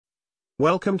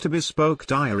Welcome to Bespoke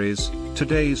Diaries.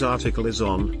 Today's article is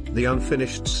on The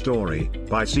Unfinished Story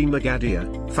by Seema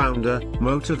Gadhia, founder,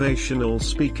 motivational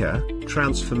speaker,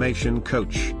 transformation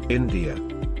coach, India.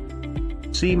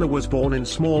 Seema was born in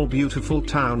small beautiful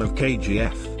town of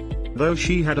KGF. Though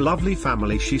she had a lovely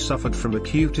family, she suffered from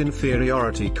acute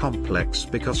inferiority complex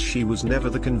because she was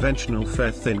never the conventional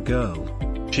fair thin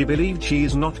girl. She believed she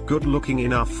is not good looking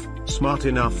enough, smart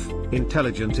enough,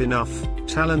 intelligent enough,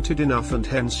 talented enough, and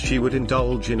hence she would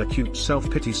indulge in acute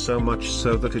self-pity, so much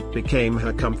so that it became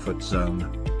her comfort zone.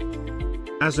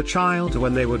 As a child,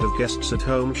 when they would have guests at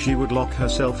home, she would lock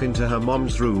herself into her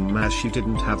mom's room as she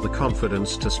didn't have the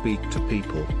confidence to speak to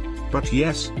people. But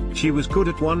yes, she was good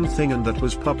at one thing, and that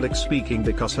was public speaking,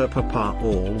 because her papa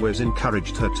always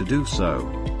encouraged her to do so.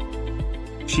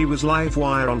 She was live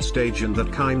wire on stage, and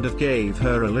that kind of gave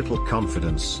her a little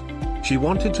confidence. She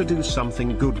wanted to do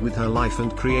something good with her life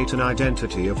and create an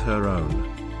identity of her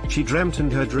own. She dreamt,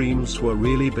 and her dreams were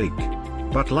really big.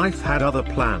 But life had other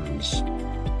plans.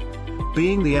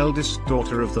 Being the eldest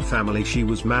daughter of the family, she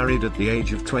was married at the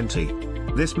age of 20.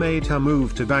 This made her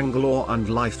move to Bangalore, and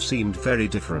life seemed very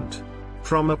different.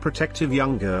 From a protective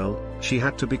young girl, she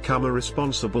had to become a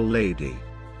responsible lady.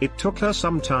 It took her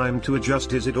some time to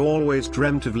adjust, as it always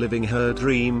dreamt of living her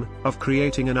dream, of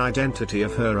creating an identity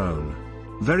of her own.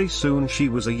 Very soon she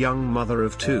was a young mother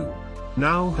of 2.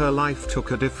 Now her life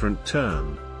took a different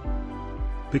turn.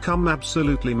 Become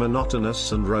absolutely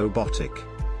monotonous and robotic.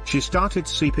 She started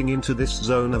seeping into this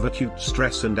zone of acute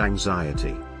stress and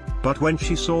anxiety. But when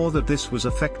she saw that this was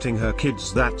affecting her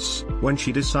kids, that's when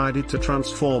she decided to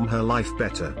transform her life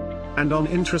better. And on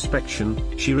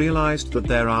introspection, she realized that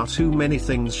there are too many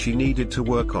things she needed to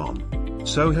work on.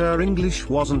 So her English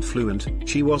wasn't fluent,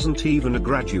 she wasn't even a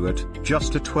graduate,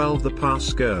 just a 12 the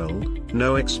pass girl,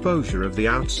 no exposure of the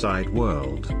outside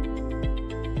world.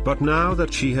 But now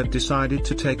that she had decided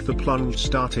to take the plunge,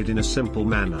 started in a simple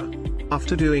manner.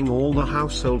 After doing all the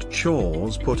household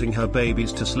chores, putting her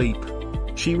babies to sleep,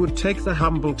 she would take the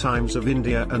humble Times of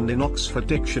India and in Oxford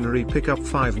Dictionary pick up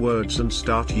 5 words and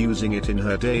start using it in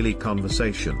her daily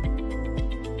conversation.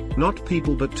 Not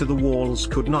people, but to the walls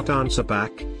could not answer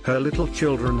back, her little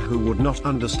children who would not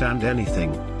understand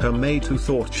anything, her maid who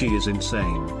thought she is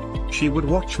insane. She would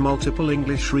watch multiple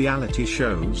English reality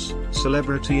shows,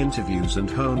 celebrity interviews, and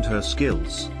honed her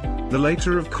skills. The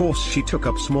later, of course, she took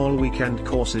up small weekend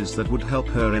courses that would help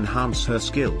her enhance her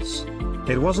skills.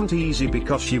 It wasn't easy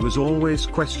because she was always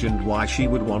questioned why she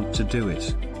would want to do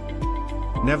it.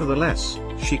 Nevertheless,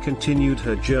 she continued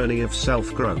her journey of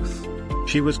self-growth.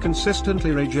 She was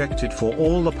consistently rejected for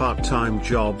all the part-time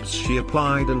jobs she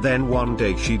applied, and then one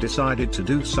day she decided to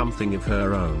do something of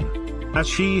her own. As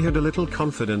she had a little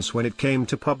confidence when it came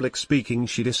to public speaking,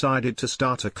 she decided to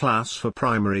start a class for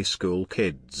primary school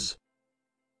kids.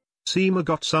 Seema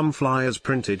got some flyers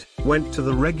printed, went to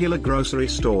the regular grocery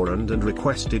store and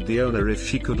requested the owner if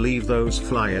she could leave those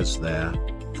flyers there.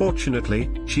 Fortunately,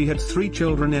 she had 3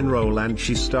 children enroll, and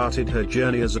she started her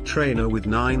journey as a trainer with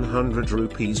 900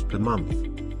 rupees per month.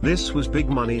 This was big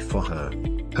money for her.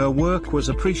 Her work was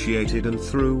appreciated, and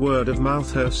through word of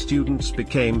mouth her students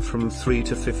became from 3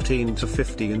 to 15 to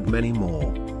 50 and many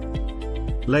more.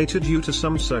 Later, due to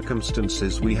some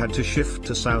circumstances, we had to shift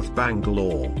to South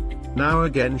Bangalore. Now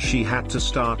again she had to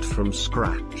start from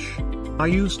scratch. I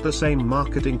used the same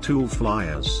marketing tool,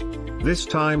 flyers. This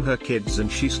time her kids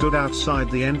and she stood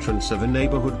outside the entrance of a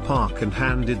neighborhood park and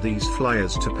handed these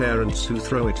flyers to parents who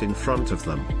throw it in front of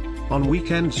them. On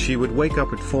weekends she would wake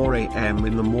up at 4 a.m.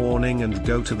 in the morning and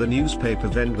go to the newspaper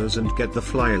vendors and get the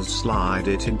flyers, slide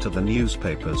it into the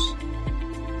newspapers.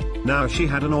 Now she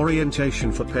had an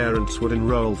orientation for parents would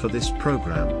enroll for this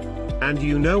program. And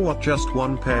you know what, just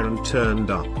one parent turned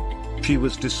up. She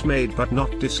was dismayed but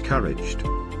not discouraged.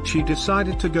 She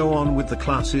decided to go on with the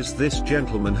classes. This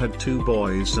gentleman had 2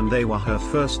 boys and they were her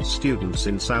first students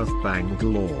in South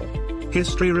Bangalore.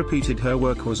 History repeated, her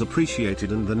work was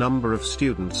appreciated and the number of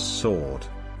students soared.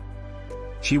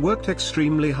 She worked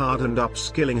extremely hard and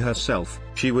upskilling herself.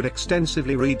 She would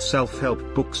extensively read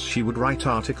self-help books, she would write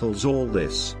articles, all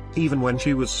this, even when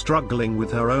she was struggling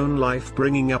with her own life,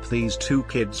 bringing up these 2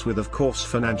 kids with, of course,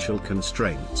 financial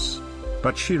constraints.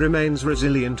 But she remains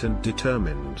resilient and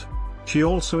determined. She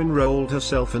also enrolled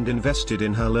herself and invested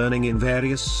in her learning in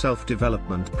various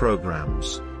self-development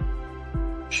programs.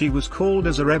 She was called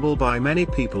as a rebel by many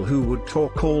people who would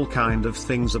talk all kind of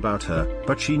things about her,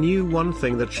 but she knew one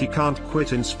thing, that she can't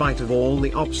quit in spite of all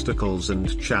the obstacles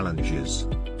and challenges.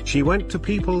 She went to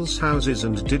people's houses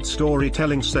and did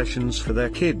storytelling sessions for their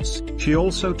kids. She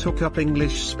also took up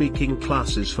English speaking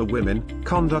classes for women,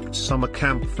 conducted summer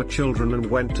camp for children, and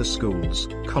went to schools,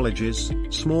 colleges,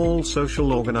 small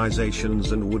social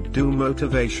organizations, and would do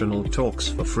motivational talks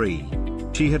for free.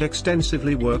 She had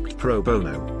extensively worked pro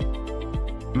bono.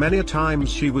 Many a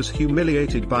times she was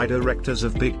humiliated by directors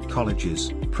of big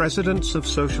colleges, presidents of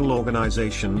social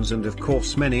organizations, and of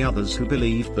course many others who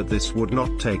believed that this would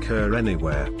not take her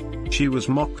anywhere. She was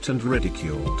mocked and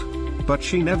ridiculed. But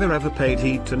she never ever paid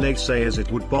heed to naysayers.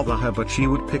 It would bother her, but she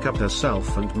would pick up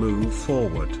herself and move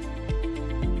forward.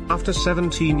 After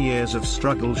 17 years of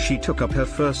struggle, she took up her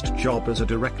first job as a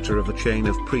director of a chain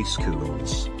of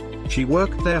preschools. She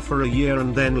worked there for a year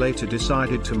and then later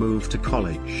decided to move to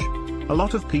college. A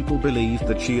lot of people believed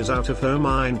that she is out of her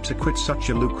mind to quit such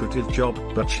a lucrative job,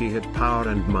 but she had power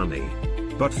and money.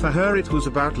 But for her it was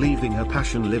about leaving her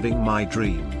passion, living my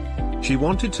dream. She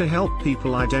wanted to help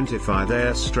people identify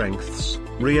their strengths,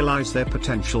 realize their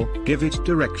potential, give it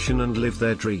direction, and live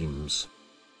their dreams.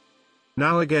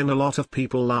 Now again, a lot of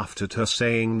people laughed at her,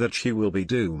 saying that she will be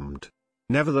doomed.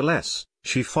 Nevertheless,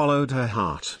 she followed her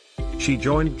heart. She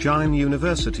joined Jain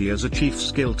University as a chief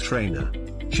skill trainer.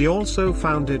 She also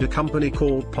founded a company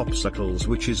called Popsicles,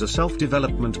 which is a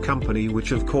self-development company,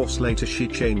 which of course later she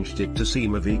changed it to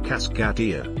Seema Vikas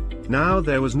Gadia. Now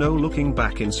there was no looking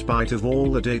back in spite of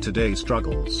all the day-to-day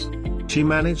struggles. She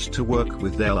managed to work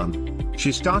with Ellen.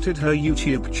 She started her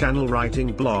YouTube channel,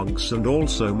 writing blogs and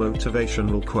also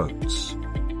motivational quotes.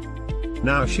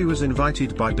 Now she was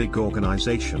invited by big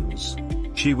organizations.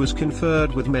 She was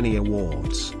conferred with many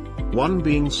awards. One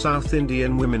being South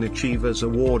Indian Women Achievers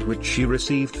Award, which she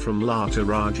received from Lata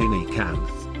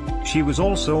Rajinikanth. She was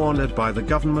also honoured by the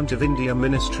Government of India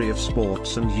Ministry of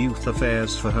Sports and Youth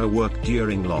Affairs for her work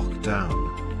during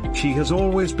lockdown. She has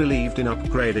always believed in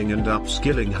upgrading and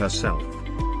upskilling herself.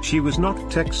 She was not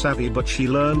tech savvy, but she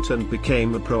learnt and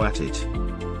became a pro at it.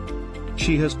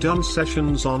 She has done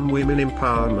sessions on women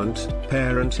empowerment,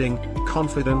 parenting,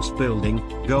 confidence building,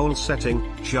 goal setting,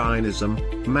 Jainism,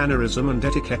 mannerism and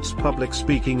etiquettes, public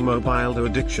speaking, mobile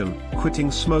addiction,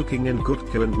 quitting smoking and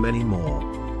Gutka, and many more.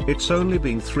 It's only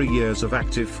been 3 years of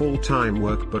active full-time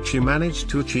work, but she managed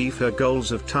to achieve her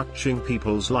goals of touching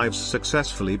people's lives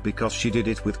successfully because she did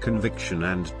it with conviction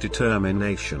and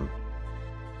determination.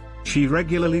 She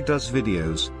regularly does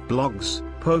videos, blogs,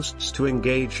 posts to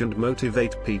engage and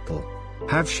motivate people.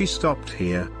 Have she stopped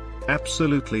here?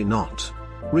 Absolutely not.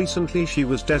 Recently she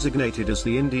was designated as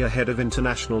the India Head of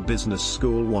International Business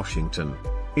School, Washington.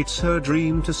 It's her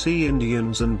dream to see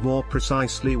Indians, and more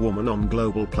precisely women, on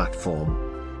global platform.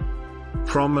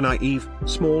 From a naive,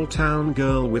 small-town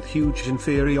girl with huge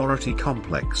inferiority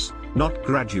complex, not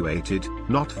graduated,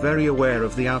 not very aware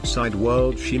of the outside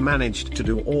world, she managed to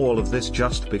do all of this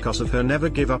just because of her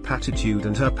never-give-up attitude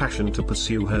and her passion to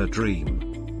pursue her dream.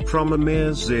 From a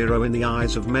mere zero in the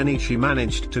eyes of many, she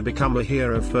managed to become a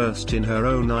hero, first in her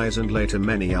own eyes and later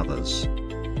many others.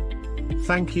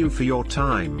 Thank you for your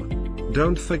time.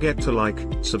 Don't forget to like,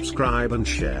 subscribe and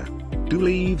share. Do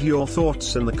leave your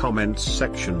thoughts in the comments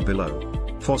section below.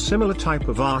 For similar type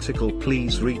of article,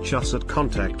 please reach us at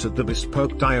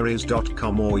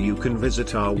contact@thebespokediaries.com, or you can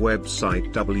visit our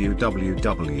website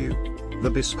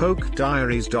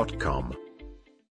www.thebespokediaries.com.